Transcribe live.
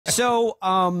So,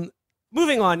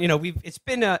 moving on, it's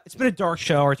been a dark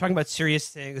show. We're talking about serious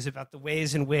things, about the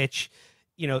ways in which,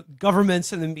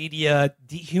 governments and the media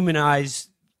dehumanize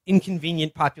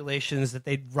inconvenient populations that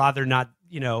they'd rather not,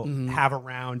 have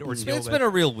around or deal with. It's been a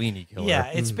real weenie killer. Yeah,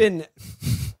 it's been.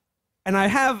 And I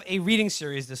have a reading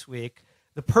series this week,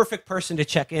 the perfect person to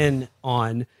check in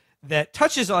on, that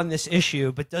touches on this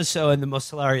issue, but does so in the most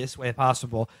hilarious way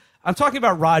possible. I'm talking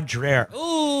about Rod Dreher.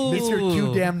 Ooh. Mr.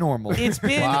 Too Damn Normal. It's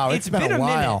been it's been a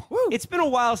while. It's been a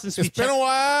while since It's been a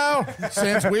while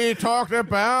since we talked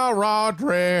about Rod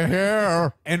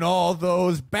Dreher and all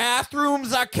those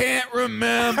bathrooms I can't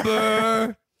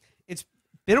remember. It's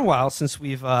been a while since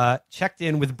we've checked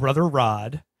in with Brother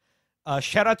Rod.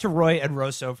 Shout out to Roy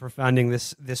Edroso for founding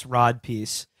this Rod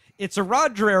piece. It's a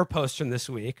Rod Dreher post from this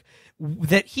week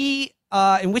that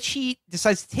in which he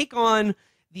decides to take on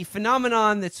the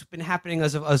phenomenon that's been happening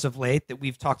as of late, that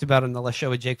we've talked about on the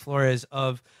show with Jake Flores,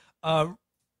 of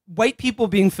white people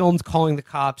being filmed calling the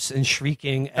cops and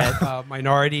shrieking at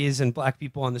minorities and black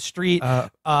people on the street.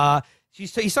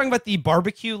 He's talking about the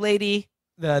barbecue lady,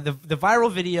 the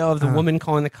viral video of the woman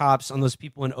calling the cops on those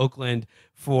people in Oakland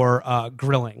for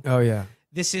grilling. Oh, yeah.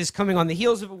 This is coming on the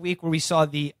heels of a week where we saw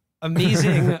the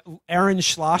amazing Aaron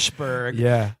Schlossberg,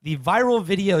 the viral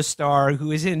video star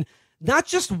who is in not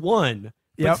just one,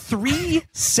 but 3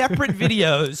 separate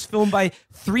videos filmed by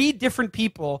 3 different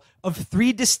people of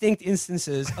 3 distinct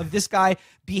instances of this guy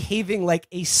behaving like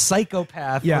a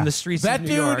psychopath on the streets of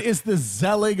New York. That dude is the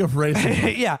Zelig of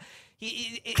racism. Yeah.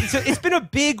 So it's been a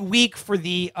big week for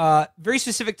the very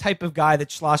specific type of guy that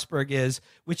Schlossberg is,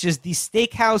 which is the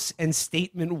steakhouse and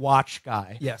statement watch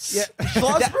guy. Yes. Yeah,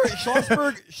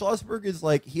 Schlossberg is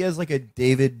like, he has like a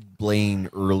David Blaine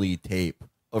early tape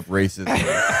of racism.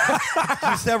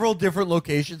 To several different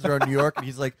locations around New York, and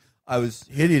he's like, I was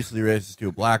hideously racist to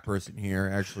a black person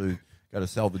here. Actually, got a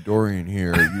Salvadorian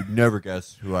here. You'd never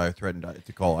guess who I threatened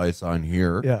to call ICE on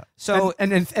here. Yeah. So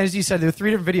and as you said, there were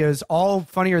 3 different videos, all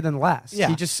funnier than the last. Yeah.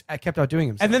 He just kept outdoing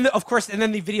himself. And then, of course, the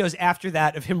videos after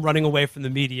that of him running away from the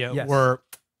media were.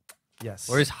 Yes.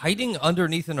 Or he's hiding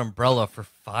underneath an umbrella for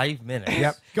 5 minutes.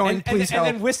 Yep. Going, please help.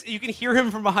 And then you can hear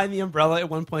him from behind the umbrella at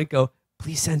one point go,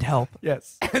 please send help.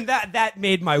 Yes. And that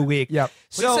made my week. Yep.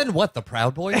 Please send what? The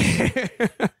Proud Boys?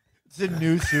 It's a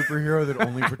new superhero that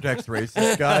only protects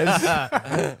racist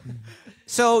guys.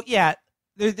 So, yeah,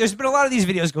 there's been a lot of these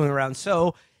videos going around.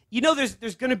 So,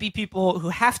 there's going to be people who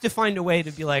have to find a way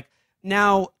to be like,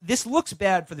 now, this looks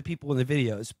bad for the people in the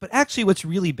videos, but actually what's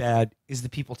really bad is the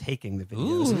people taking the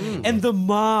videos. Ooh. And the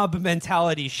mob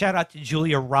mentality. Shout out to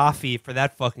Julia Raffi for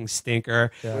that fucking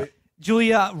stinker. Yeah.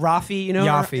 Julia Raffi,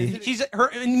 Yaffe.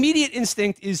 her immediate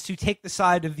instinct is to take the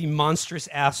side of the monstrous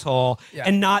asshole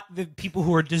and not the people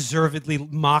who are deservedly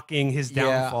mocking his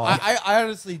downfall. I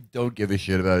honestly don't give a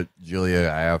shit about Julia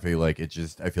Ioffe. Like,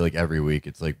 I feel like every week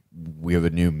it's like we have a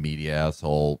new media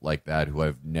asshole like that who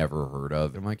I've never heard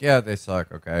of. I'm like, yeah, they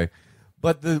suck, okay.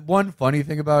 But the one funny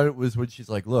thing about it was when she's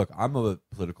like, look, I'm a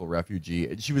political refugee.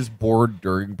 And she was born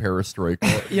during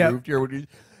Perestroika.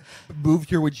 Moved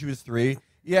here when she was 3.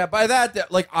 Yeah, by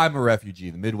that, like, I'm a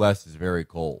refugee. The Midwest is very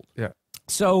cold. Yeah.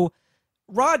 So,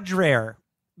 Rod Dreher,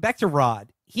 back to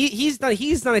Rod. He's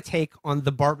done a take on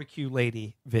the barbecue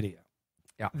lady video.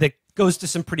 Yeah. That goes to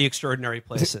some pretty extraordinary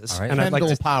places. All right. And I'd like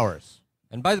to Powers.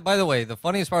 And by the way, the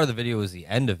funniest part of the video is the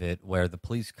end of it, where the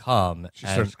police come. She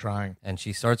starts crying. And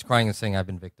she starts crying and saying, I've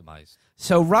been victimized.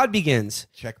 So Rod begins.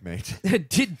 Checkmate.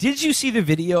 Did you see the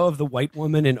video of the white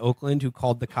woman in Oakland who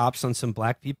called the cops on some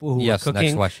black people who were Yes, next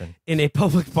cooking question. in a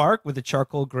public park with a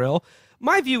charcoal grill?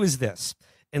 My view is this.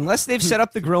 Unless they've set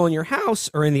up the grill in your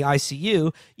house or in the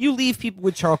ICU, you leave people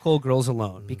with charcoal grills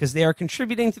alone because they are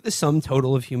contributing to the sum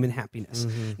total of human happiness.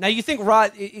 Now, you think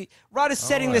Rod is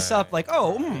setting this up like,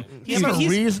 he's a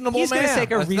reasonable He's going to man.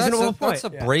 take a reasonable point. That's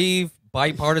a brave,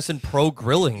 bipartisan,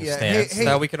 pro-grilling stance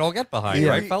that we can all get behind,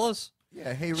 right, fellas?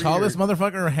 Yeah, hey, Call Reader. this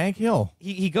motherfucker Hank Hill.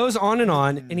 He goes on,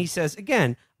 and he says,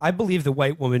 again, I believe the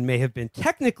white woman may have been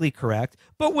technically correct,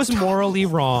 but was morally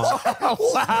wrong.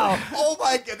 Wow. Oh,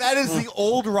 my God. That is the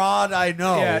old Rod I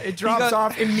know. Yeah, it drops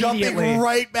off immediately. Jumping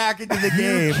right back into the You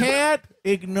game. can't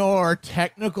ignore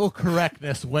technical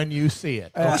correctness when you see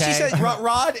it. Well, Okay? she said,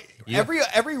 Rod,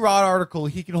 every Rod article,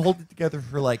 he can hold it together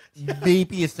for like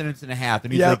maybe a sentence and a half.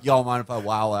 And he's like, y'all mind if I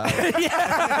wow out?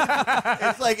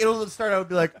 It's like, it'll start out and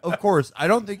be like, of course, I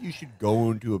don't think you should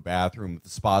go into a bathroom with the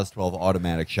Spas 12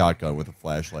 automatic shotgun with a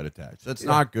flashlight attached. That's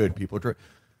not good, people.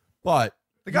 But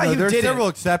The guy who there's did several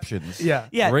exceptions. Yeah.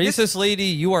 Racist lady,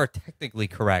 you are technically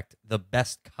correct. The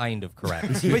best kind of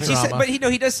correct. But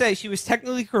he does say she was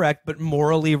technically correct, but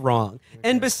morally wrong.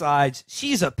 And besides,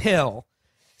 she's a pill.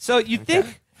 So you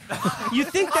think You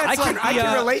think that's I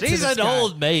can relate to She's this an guy.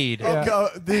 old maid.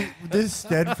 This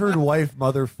Stedford wife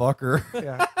motherfucker.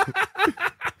 Yeah.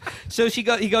 So he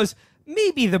goes,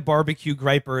 maybe the barbecue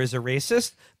griper is a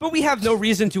racist, but we have no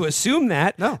reason to assume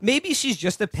that. No. Maybe she's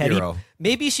just a petty Zero.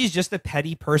 maybe she's just a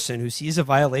petty person who sees a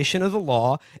violation of the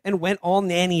law and went all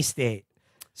nanny state.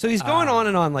 So he's going on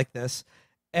and on like this.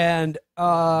 And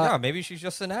Yeah, maybe she's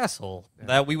just an asshole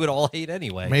that we would all hate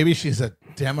anyway. Maybe she's a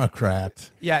Democrat.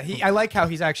 Yeah, I like how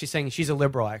he's actually saying she's a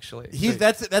liberal. Actually,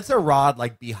 That's a Rod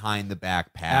like behind the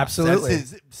back pass. Absolutely.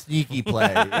 That's his sneaky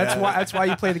play. that's why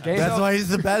you play the game. That's why he's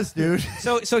the best, dude.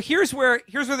 so here's where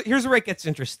it gets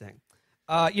interesting.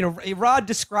 Rod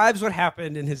describes what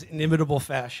happened in his inimitable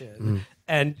fashion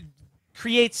and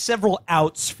creates several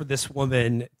outs for this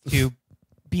woman to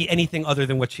be anything other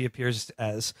than what she appears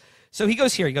as. So he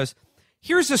goes,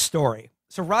 here's a story.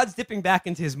 So Rod's dipping back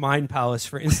into his mind palace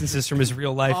for instances from his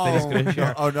real life that he's going to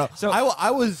share. Oh no! So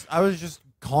I was just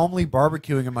calmly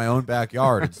barbecuing in my own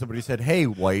backyard, and somebody said, "Hey,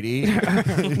 Whitey."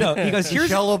 no, he goes,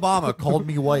 Michelle Obama called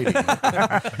me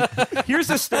Whitey. here's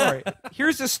a story.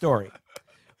 Here's a story.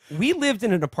 We lived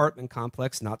in an apartment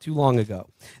complex not too long ago.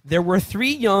 There were 3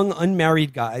 young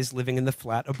unmarried guys living in the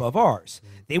flat above ours.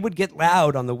 They would get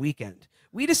loud on the weekend.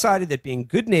 We decided that being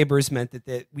good neighbors meant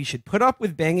that we should put up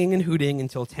with banging and hooting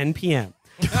until 10 p.m.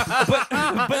 but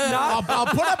not.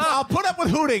 I'll put up with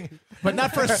hooting, but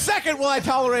not for a second will I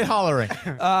tolerate hollering.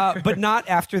 But not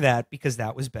after that, because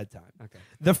that was bedtime. Okay.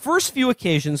 The first few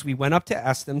occasions we went up to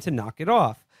ask them to knock it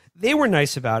off. They were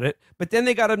nice about it, but then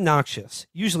they got obnoxious,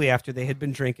 usually after they had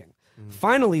been drinking.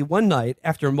 Finally, one night,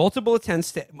 after multiple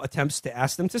attempts to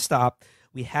ask them to stop,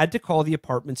 we had to call the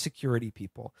apartment security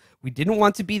people. We didn't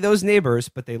want to be those neighbors,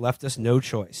 but they left us no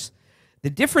choice. The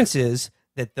difference is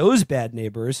that those bad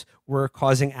neighbors were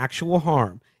causing actual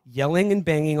harm, yelling and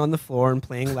banging on the floor and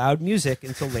playing loud music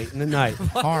until late in the night.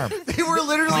 Harm. They were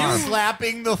literally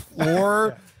slapping the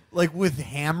floor like with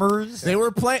hammers. They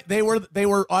were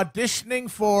auditioning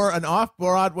for an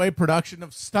off-Broadway production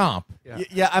of Stomp.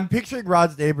 Yeah, I'm picturing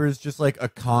Rod's neighbors just like a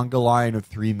conga line of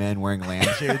 3 men wearing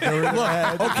lampshades over their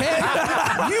heads.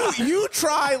 Okay, you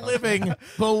try living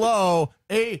below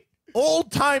a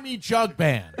old-timey jug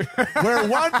band where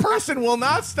one person will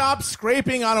not stop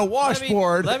scraping on a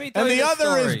washboard let me tell and you the the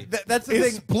other story. That's the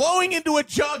is thing. blowing into a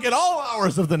jug at all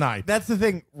hours of the night. That's the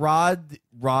thing. Rod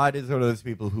is one of those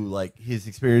people who like his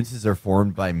experiences are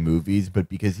formed by movies, but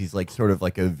because he's like sort of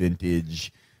like a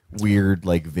vintage, weird,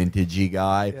 like vintagey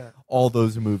guy, all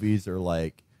those movies are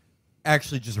like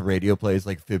actually just radio plays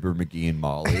like Fibber McGee and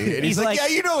Molly. And he's like, yeah,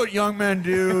 you know what young men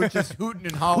do, just hooting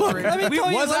and hollering. Let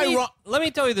me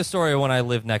tell you the story of when I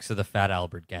lived next to the Fat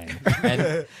Albert gang.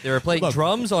 And they were playing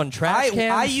drums on trash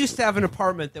cans. I used to have an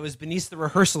apartment that was beneath the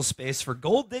rehearsal space for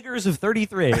Gold Diggers of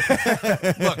 33.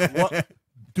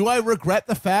 Do I regret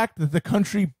the fact that the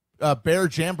country bear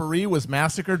jamboree was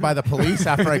massacred by the police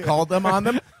after I called them on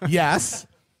them? Yes.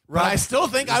 But I still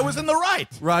think I was in the right.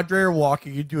 Rod Dreher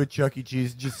walking into a Chuck E.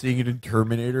 Cheese and just seeing it in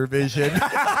Terminator vision.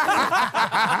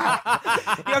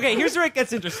 Okay, here's where it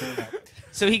gets interesting.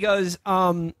 So he goes,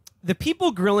 the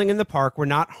people grilling in the park were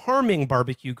not harming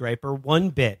Barbecue Griper one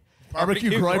bit.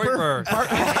 Barbecue Groiper?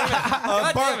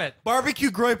 God damn it. Barbecue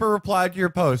Groiper replied to your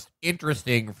post.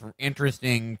 Interesting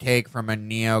take from a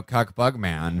neo-cuck bug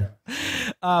man.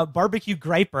 Barbecue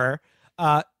Griper,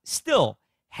 still,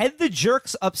 had the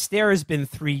jerks upstairs been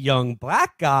 3 young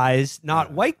black guys,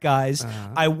 not white guys,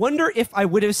 I wonder if I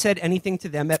would have said anything to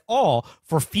them at all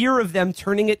for fear of them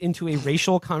turning it into a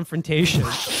racial confrontation.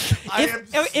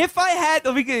 If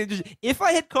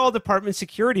I had called apartment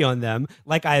security on them,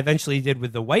 like I eventually did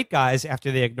with the white guys after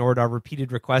they ignored our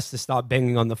repeated requests to stop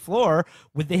banging on the floor,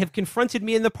 would they have confronted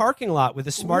me in the parking lot with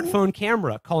a smartphone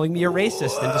camera, calling me a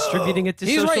racist and distributing it to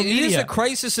social media? It is a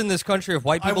crisis in this country of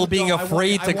white people being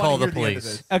afraid to call the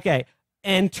police. Okay.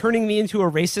 And turning me into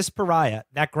a racist pariah.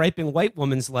 That griping white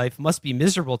woman's life must be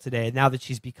miserable today now that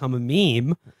she's become a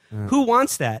meme. Who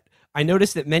wants that? I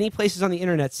noticed that many places on the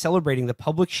internet celebrating the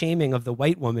public shaming of the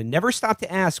white woman never stop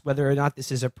to ask whether or not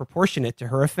this is a proportionate to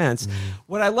her offense.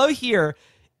 What I love here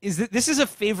is that this is a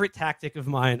favorite tactic of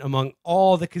mine among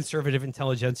all the conservative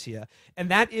intelligentsia, and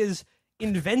that is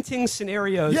inventing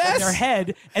scenarios in their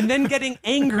head and then getting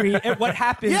angry at what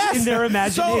happens in their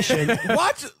imagination.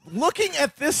 So, looking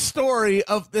at this story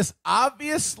of this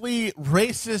obviously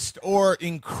racist or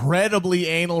incredibly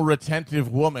anal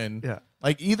retentive woman,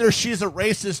 like either she's a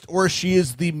racist or she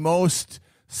is the most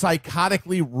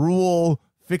psychotically rule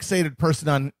fixated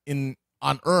person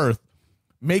on earth,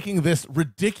 making this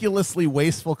ridiculously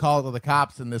wasteful call to the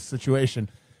cops in this situation.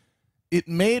 It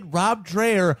made Rob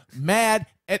Dreher mad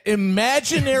at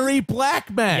imaginary black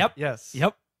men.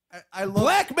 Yep. I love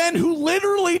black men who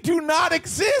literally do not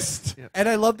exist. And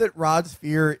I love that Rod's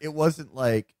fear, it wasn't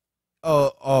like,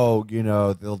 oh, you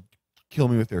know, they'll kill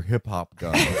me with their hip hop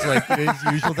gun. It's like his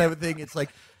usual type of thing. It's like,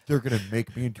 they're going to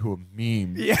make me into a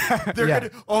meme. Yeah. They're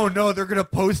gonna, oh no, they're going to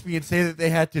post me and say that they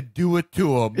had to do it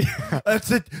to him. That's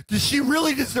it. Does she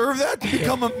really deserve that to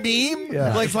become a meme?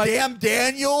 Yeah. Like, damn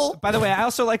Daniel? By the way, I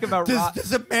also like about Rod.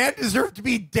 Does a man deserve to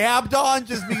be dabbed on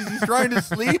just because he's trying to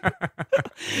sleep?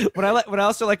 What I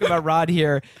also like about Rod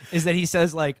here is that he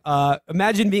says, like,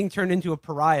 imagine being turned into a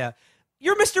pariah.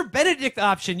 You're Mr. Benedict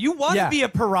option. You want to be a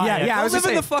pariah. Yeah, I Go was live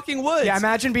gonna in say- the fucking woods. Yeah,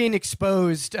 imagine being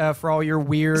exposed for all your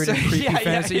weird and creepy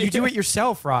fantasies. You do it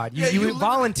yourself, Rod. You, Yeah, you you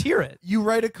volunteer it. You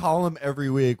write a column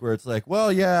every week where it's like,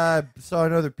 well, yeah, I saw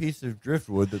another piece of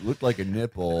driftwood that looked like a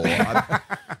nipple. I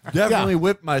definitely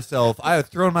whipped myself. I have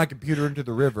thrown my computer into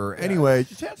the river. Anyway,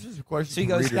 just answer some questions. So he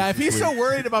from goes, readers Yeah, if this he's week. so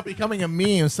worried about becoming a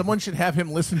meme, someone should have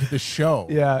him listen to the show.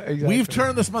 Yeah, exactly. We've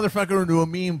turned this motherfucker into a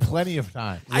meme plenty of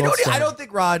times. I don't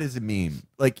think Rod is a meme.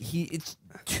 Like it's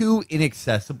too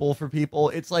inaccessible for people.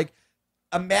 It's like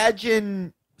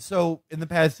imagine so in the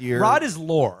past year Rod is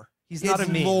lore. He's not a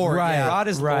It's meme. lore, Right. yeah. Rod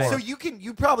is Right. lore. So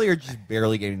you probably are just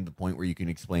barely getting to the point where you can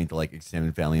explain to like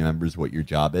extended family members what your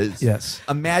job is. Yes.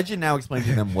 Imagine now explaining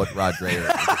to them what Rod Dreher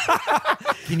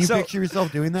is. Can you So, picture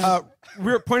yourself doing that? Point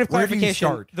of Where do you clarification: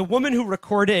 start? the woman who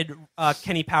recorded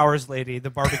Kenny Powers' lady, the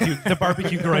barbecue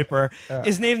groiper,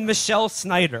 is named Michelle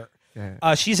Snyder.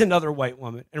 She's another white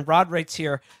woman. And Rod writes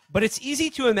here, but it's easy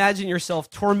to imagine yourself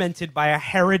tormented by a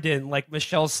harridan like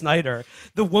Michelle Snyder,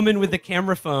 the woman with the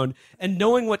camera phone, and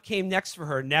knowing what came next for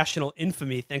her, national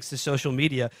infamy thanks to social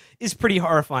media, is pretty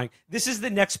horrifying. This is the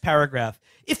next paragraph.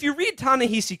 If you read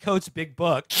Ta-Nehisi Coates' big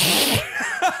book...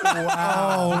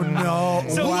 Oh no!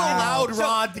 So- Who allowed so-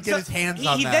 Rod to get his hands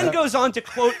on He that? then goes on to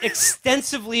quote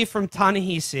extensively from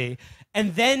Ta-Nehisi,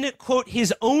 and then quote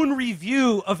his own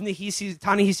review of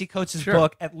Ta-Nehisi Coates'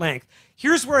 book at length.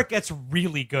 Here's where it gets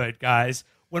really good, guys.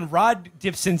 When Rod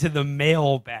dips into the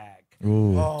mailbag.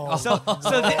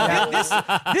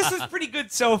 This is pretty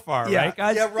good so far, right,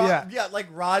 guys? Yeah, Rod, like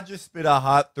Rod just spit a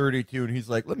hot 32, and he's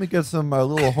like, "Let me get some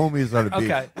little homies on a beat."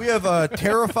 Okay. We have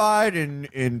Terrified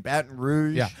in Baton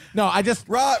Rouge. Yeah. No, I just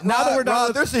Rod, now that we're done.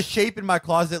 with- there's a shape in my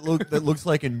closet that looks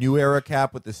like a New Era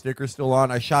cap with the sticker still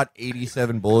on. I shot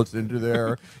 87 bullets into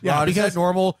there. Yeah, Rod, is because- that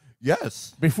normal?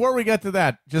 Yes. Before we get to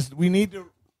that, we need to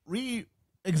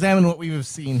re-examine what we've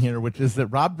seen here, which is that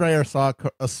Rob Dreher saw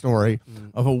a story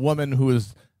of a woman who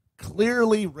is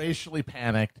clearly racially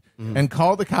panicked and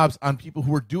called the cops on people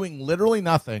who were doing literally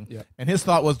nothing. Yeah. And his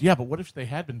thought was, yeah, but what if they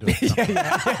had been doing something?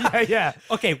 Yeah.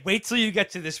 Okay, wait till you get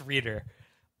to this reader.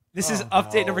 This is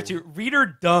update number 2.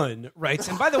 Reader Dunn writes,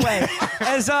 and by the way,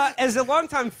 as a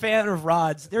longtime fan of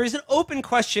Rod's, there is an open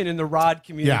question in the Rod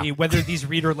community whether these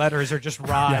reader letters are just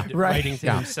Rod writing to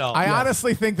himself. I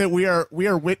honestly think that we are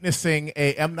witnessing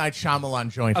a M. Night Shyamalan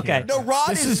joint Okay. here. No, Rod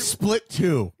This is Split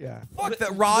 2. Yeah. Fuck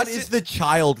that. Rod is the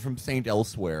child from Saint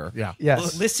Elsewhere. Yeah.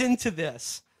 Yes. Listen to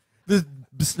this. The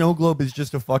snow globe is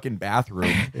just a fucking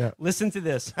bathroom. Listen to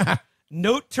this.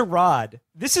 Note to Rod,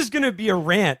 this is going to be a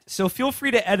rant, so feel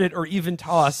free to edit or even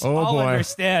toss. Oh, I'll boy.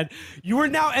 understand. You are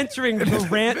now entering the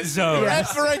rant zone.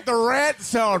 That's right, the rant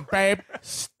zone, babe.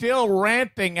 Still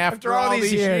ranting after all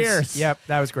these years. Yep,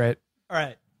 that was great. All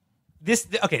right.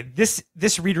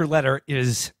 This reader letter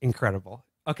is incredible.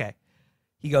 Okay.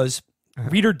 He goes,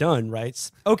 Reader Dunn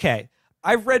writes, okay,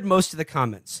 I've read most of the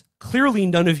comments. Clearly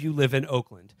none of you live in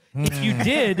Oakland. If you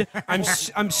did,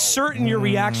 I'm certain your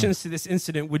reactions to this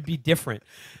incident would be different.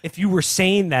 If you were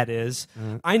sane, that is.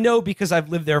 I know because I've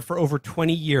lived there for over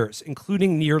 20 years,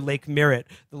 including near Lake Merritt,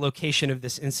 the location of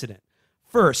this incident.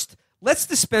 First, let's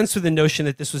dispense with the notion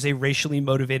that this was a racially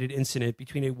motivated incident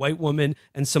between a white woman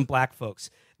and some black folks.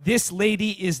 This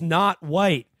lady is not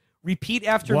white. Repeat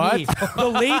after me. The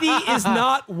lady is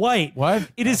not white. What?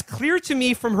 It is clear to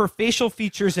me from her facial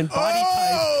features and body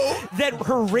type that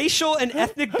her racial and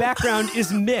ethnic background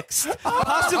is mixed,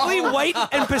 possibly white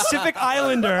and Pacific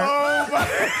Islander. Oh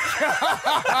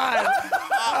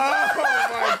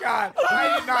my god!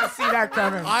 I did not see that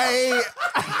coming.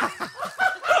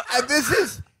 And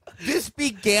this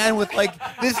began with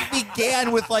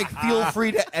like feel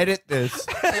free to edit this.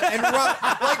 And Rod,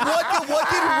 like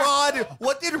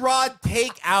what what did Rod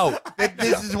take out that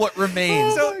this is what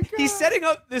remains? So he's setting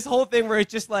up this whole thing where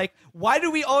it's just like, why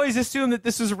do we always assume that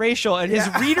this is racial? And his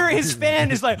reader, his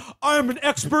fan is like, I'm an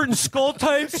expert in skull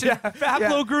types and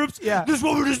haplogroups. Yeah. This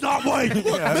woman is not white.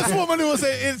 This woman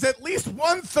is at least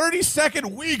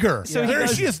 1/32nd Uyghur. So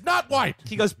She is not white.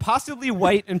 He goes, possibly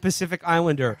white and Pacific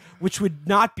Islander, which would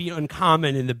not be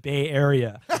uncommon in the Bay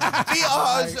Area.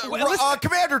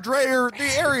 Commander Dreher,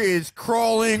 the area is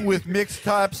crawling with mixed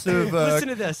types of Listen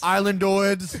to this.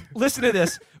 islandoids. Listen to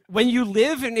this. When you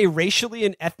live in a racially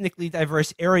and ethnically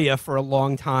diverse area for a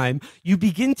long time, you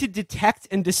begin to detect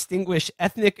and distinguish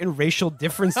ethnic and racial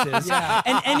differences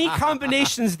and any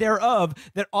combinations thereof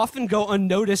that often go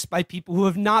unnoticed by people who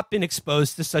have not been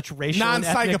exposed to such racial and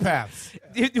ethnic,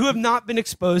 Non-psychopaths. who have not been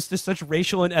exposed to such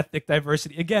racial and ethnic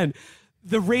diversity. Again,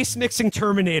 the race mixing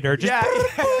Terminator. Just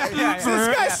So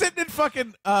this guy's sitting in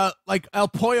fucking like El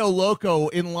Pollo Loco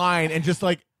in line and just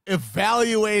like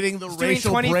evaluating the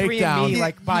racial breakdown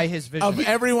like by his vision of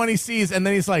everyone he sees, and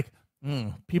then he's like,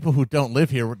 people who don't live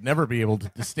here would never be able to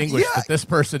distinguish that this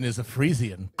person is a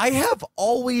Frisian. I have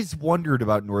always wondered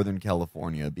about Northern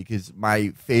California because my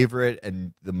favorite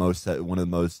and the most one of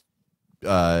the most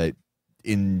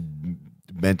in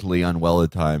mentally unwell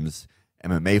at times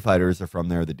MMA fighters are from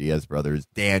there. The Diaz brothers.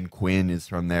 Dan Quinn is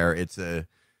from there. It's a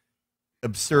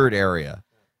absurd area.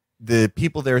 The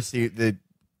people there seem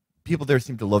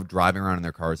to love driving around in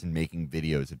their cars and making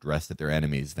videos addressed at their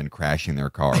enemies, then crashing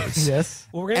their cars. Yes.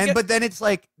 Well, But then it's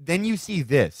like, then you see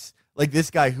this. Like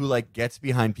this guy who like gets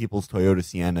behind people's Toyota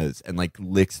Siennas and like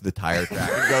licks the tire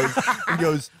track and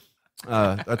goes,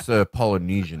 that's a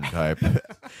Polynesian type. And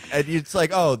it's like,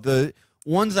 oh, the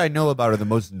ones I know about are the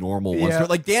most normal ones. So,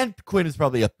 like Dan Quinn is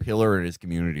probably a pillar in his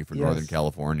community for Northern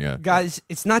California. guys,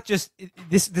 it's not just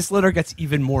this letter gets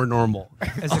even more normal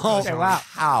as it goes on. wow.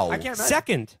 How? I can't imagine.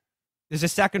 Second, there's a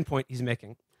second point he's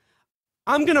making.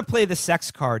 I'm going to play the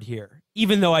sex card here,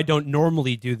 even though I don't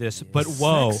normally do this, but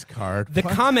whoa. Sex card. The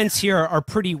comments here are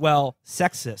pretty well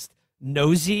sexist.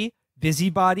 Nosy,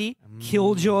 busybody,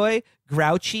 killjoy,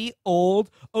 grouchy, old.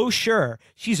 Oh, sure,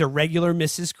 she's a regular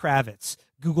Mrs. Kravitz.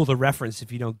 Google the reference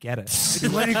if you don't get it. It's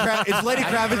Lenny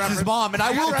Kravitz's mom, and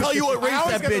I will tell you what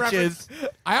race that bitch is.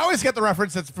 I always get the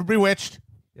reference. It's from Bewitched.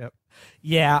 Yep.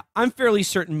 Yeah, I'm fairly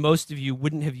certain most of you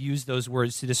wouldn't have used those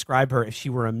words to describe her if she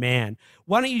were a man.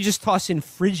 Why don't you just toss in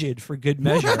frigid for good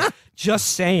measure? Just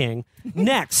saying.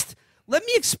 Next, let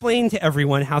me explain to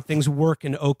everyone how things work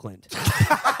in Oakland.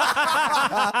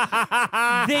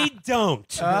 They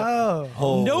don't.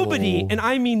 Nobody, and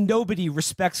I mean nobody,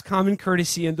 respects common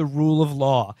courtesy and the rule of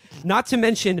law. Not to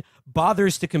mention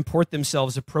bothers to comport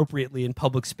themselves appropriately in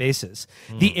public spaces.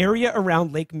 The area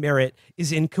around Lake Merritt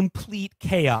is in complete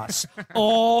chaos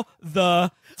all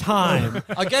the time.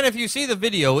 Again, if you see the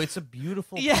video, it's a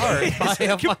beautiful park. It's by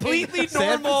a a completely fucking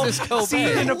San normal Francisco scene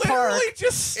Bay. in a park. Literally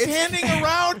just standing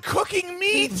around cooking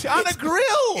meat on a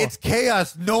grill. It's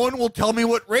chaos. No one will tell me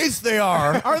what race they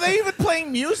are. Are they even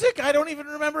playing music? I don't even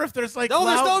remember if there's like No,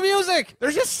 there's no music.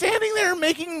 They're just standing there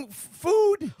making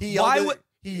food.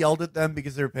 He yelled at them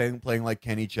because they were playing like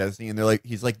Kenny Chesney, and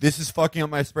he's like, this is fucking up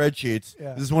my spreadsheets.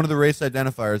 Yeah. This is one of the race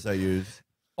identifiers I use.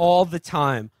 All the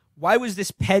time. Why was this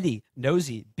petty,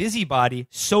 nosy, busybody,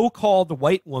 so-called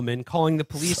white woman calling the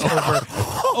police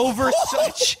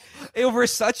over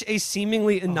such a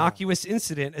seemingly innocuous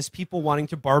incident as people wanting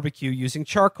to barbecue using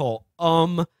charcoal?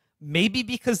 Maybe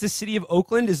because the city of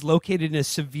Oakland is located in a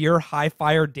severe high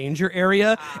fire danger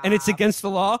area and it's against the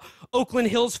law. Oakland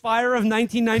Hills fire of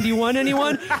 1991,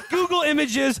 anyone? Google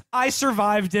images, I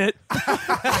survived it. But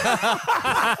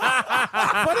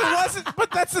it wasn't. But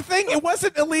that's the thing. It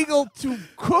wasn't illegal to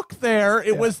cook there.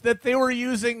 It was that they were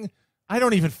using. I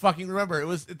don't even fucking remember.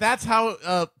 That's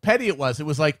how petty it was. It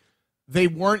was like they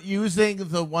weren't using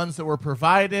the ones that were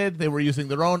provided. They were using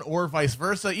their own, or vice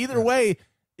versa. Either way.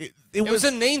 It was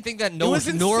an inane thing that no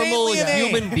normal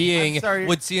human being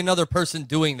would see another person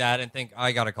doing that and think,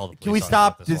 I gotta call the police. Can we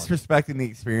stop disrespecting the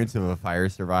experience of a fire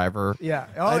survivor? Yeah.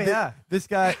 Oh, yeah. This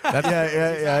guy.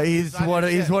 Yeah. He's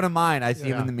one of mine. I see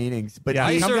him in the meetings. But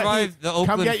I survived the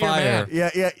Oakland fire.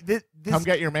 Yeah. Come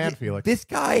get your man, Felix. This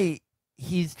guy.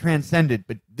 He's transcended,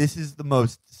 but this is the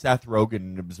most Seth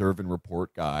Rogen observe and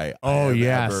report guy. Oh,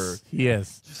 yes, he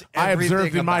is. I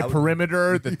observed in my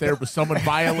perimeter that there was someone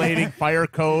violating fire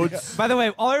codes. By the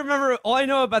way, all I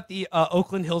know about the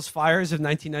Oakland Hills fires of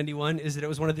 1991 is that it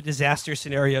was one of the disaster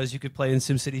scenarios you could play in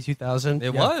SimCity 2000.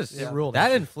 It was. It ruled.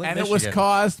 That inflicted. And it was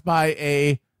caused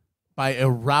by by a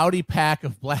rowdy pack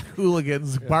of black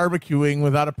hooligans barbecuing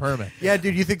without a permit. Yeah,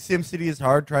 dude, you think SimCity is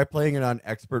hard? Try playing it on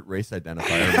expert race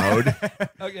identifier mode.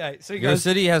 Okay, so Your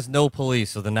city has no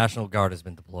police, so the National Guard has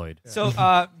been deployed. So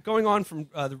going on from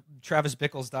the Travis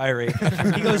Bickle's diary,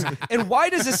 he goes, and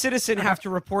why does a citizen have to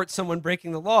report someone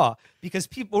breaking the law? Because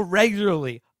people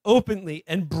regularly, openly,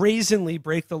 and brazenly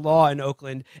break the law in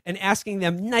Oakland, and asking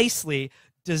them nicely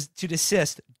to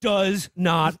desist does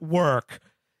not work.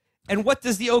 And what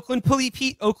does the Oakland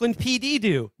PD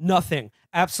do? Nothing.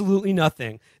 Absolutely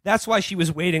nothing. That's why she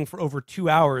was waiting for over 2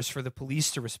 hours for the police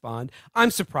to respond.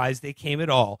 I'm surprised they came at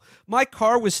all. My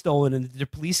car was stolen, and did the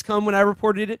police come when I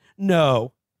reported it?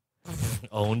 No.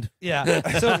 Owned. Yeah.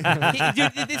 So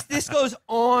this goes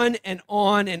on and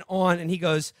on and on, and he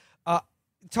goes,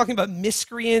 talking about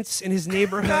miscreants in his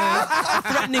neighborhood,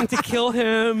 threatening to kill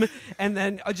him, and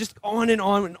then just on and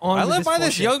on and on. I live by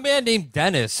this young man named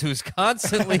Dennis who's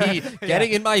constantly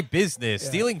getting in my business,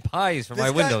 stealing pies from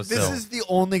my windowsill. This is the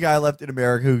only guy left in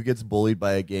America who gets bullied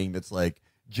by a gang that's like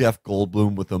Jeff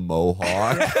Goldblum with a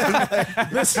mohawk.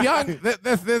 This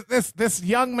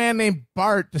young man named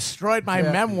Bart destroyed my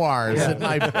memoirs.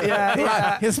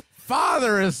 And his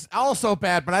father is also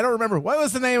bad, but I don't remember. What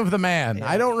was the name of the man?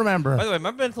 I don't remember. By the way,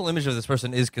 my mental image of this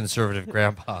person is conservative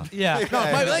grandpa. Yeah.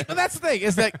 But that's the thing,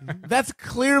 is that that's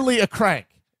clearly a crank.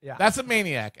 Yeah. That's a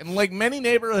maniac. And like many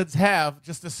neighborhoods have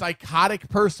just a psychotic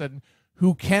person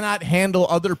who cannot handle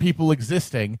other people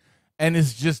existing and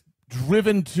is just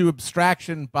driven to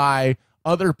abstraction by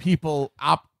other people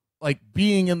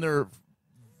being in their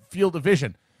field of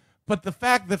vision. But the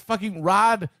fact that fucking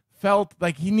Rod felt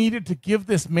like he needed to give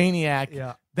this maniac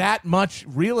that much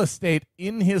real estate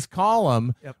in his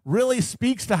column really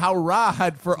speaks to how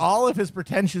Rod, for all of his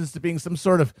pretensions to being some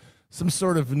sort of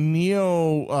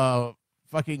neo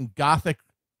fucking gothic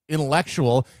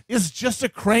intellectual, is just a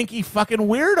cranky fucking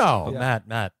weirdo.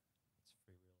 Matt.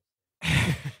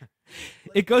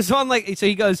 It goes on so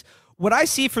he goes, what I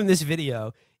see from this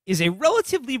video is a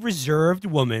relatively reserved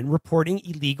woman reporting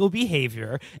illegal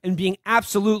behavior and being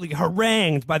absolutely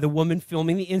harangued by the woman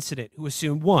filming the incident, who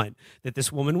assumed, one, that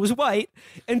this woman was white,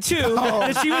 and two,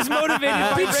 that she was motivated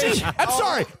by race. I'm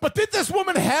sorry, but did this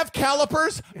woman have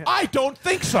calipers? I don't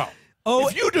think so.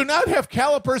 If you do not have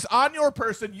calipers on your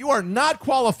person, you are not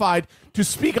qualified to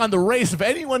speak on the race of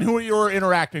anyone who you're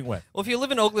interacting with. Well, if you live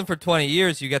in Oakland for 20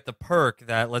 years, you get the perk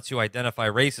that lets you identify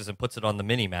races and puts it on the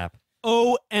mini-map.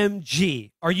 OMG.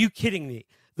 Are you kidding me?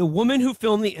 The woman who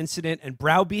filmed the incident and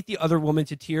browbeat the other woman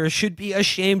to tears should be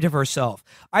ashamed of herself.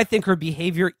 I think her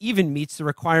behavior even meets the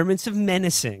requirements of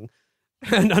menacing.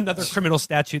 And another criminal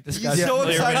statute. This guy's so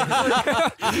excited.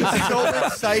 He's so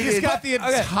excited. He's got the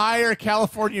entire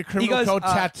California criminal code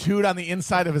tattooed on the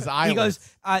inside of his eyelids. He goes,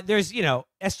 there's,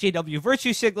 SJW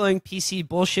virtue signaling, PC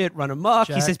bullshit, run amok.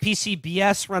 Check. He says PC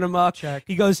BS, run amok. Check.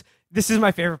 He goes, this is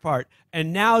my favorite part.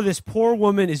 And now this poor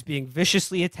woman is being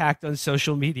viciously attacked on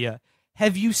social media.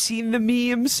 Have you seen the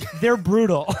memes? They're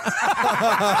brutal.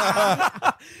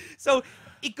 So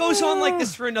it goes on like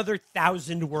this for another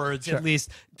 1,000 words at least,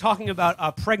 talking about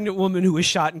a pregnant woman who was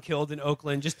shot and killed in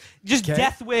Oakland. Just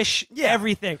death wish,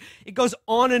 everything. It goes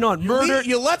on and on. Murder.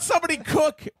 You let somebody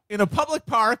cook in a public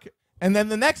park, and then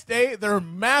the next day they're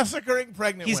massacring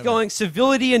pregnant women. He's going,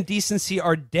 civility and decency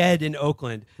are dead in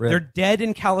Oakland. Right. They're dead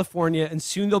in California, and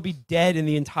soon they'll be dead in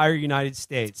the entire United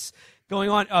States. Going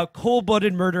on,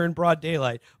 cold-blooded murder in broad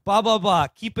daylight. Blah, blah, blah.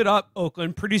 Keep it up,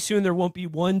 Oakland. Pretty soon there won't be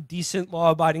one decent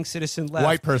law-abiding citizen left.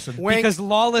 White person. Because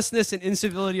lawlessness and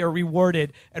incivility are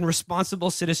rewarded and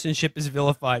responsible citizenship is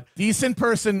vilified. Decent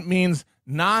person means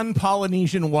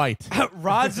non-Polynesian white.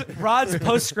 Rod's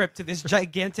postscript to this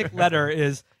gigantic letter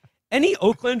is, any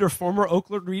Oakland or former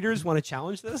Oakland readers want to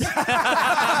challenge this? I'm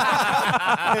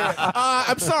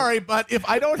sorry, but if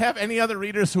I don't have any other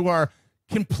readers who are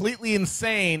completely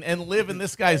insane and live in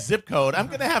this guy's zip code, I'm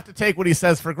going to have to take what he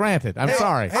says for granted. I'm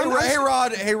sorry.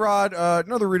 Hey, Rod,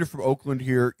 another reader from Oakland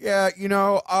here. Yeah,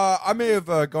 I may have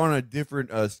gone on a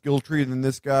different skill tree than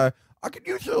this guy. I could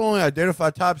usually only identify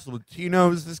types of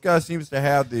Latinos. This guy seems to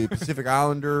have the Pacific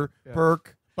Islander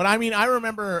perk. But I mean, I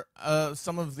remember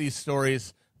some of these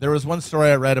stories. There was one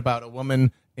story I read about a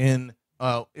woman in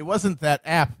it wasn't that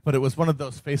app, but it was one of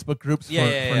those Facebook groups for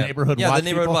neighborhood watch. Yeah, the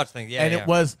neighborhood people. watch thing. Yeah, and it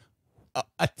was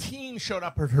a teen showed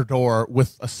up at her door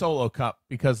with a Solo cup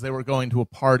because they were going to a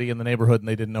party in the neighborhood and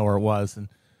they didn't know where it was.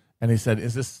 And he said,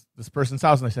 "Is this person's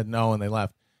house?" And they said, "No," and they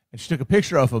left. And she took a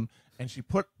picture of him and she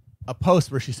put a post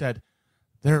where she said,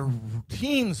 "There are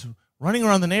teens running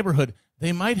around the neighborhood.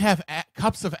 They might have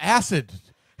cups of acid.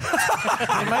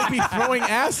 They might be throwing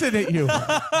acid at you."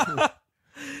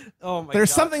 Oh my There's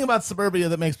God. something about suburbia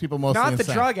that makes people mostly Not the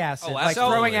insane. drug acid, Oh, like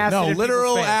absolutely. throwing acid. No, in literal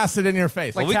people's face. acid in your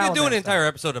face. Well, we could do an entire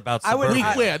episode about I would-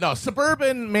 suburbia. No,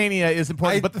 suburban mania is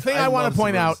important. But the thing I want love to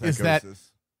point out suburban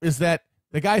is that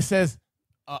the guy says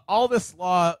all this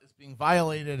law is being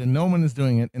violated and no one is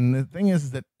doing it. And the thing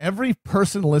is that every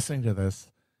person listening to this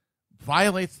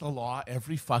violates the law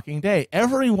every fucking day.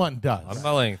 Everyone does. I'm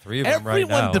violating 3 of them right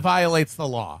now. Everyone violates the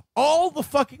law all the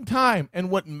fucking time. And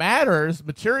what matters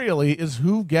materially is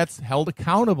who gets held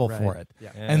accountable for it. Yeah.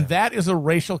 And that is a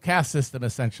racial caste system,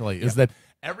 essentially, is that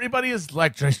everybody is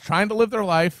like just trying to live their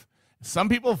life. Some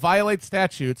people violate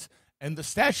statutes, and the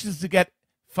statutes that get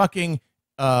fucking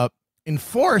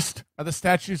enforced are the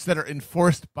statutes that are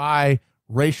enforced by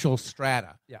racial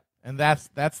strata. Yeah. And that's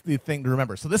the thing to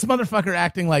remember. So this motherfucker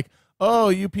acting like, oh,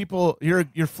 you people, you're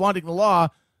flaunting the law.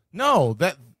 No,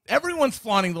 that everyone's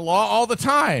flaunting the law all the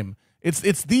time. It's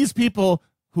these people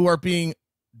who are being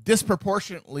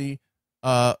disproportionately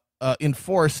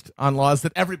enforced on laws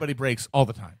that everybody breaks all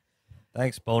the time.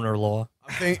 Thanks, boner law.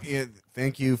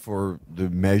 Thank you for the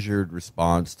measured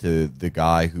response to the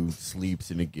guy who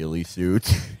sleeps in a ghillie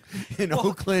suit in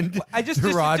Oakland. I just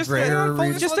Rod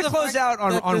Dreher just to close out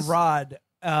on Rod.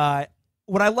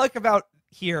 What I like about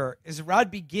here is Rod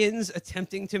begins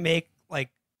attempting to make like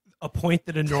a point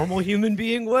that a normal human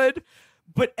being would,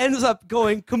 but ends up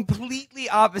going completely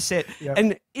opposite. Yep.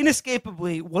 And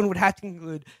inescapably, one would have to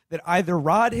conclude that either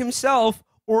Rod himself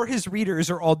or his readers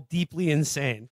are all deeply insane.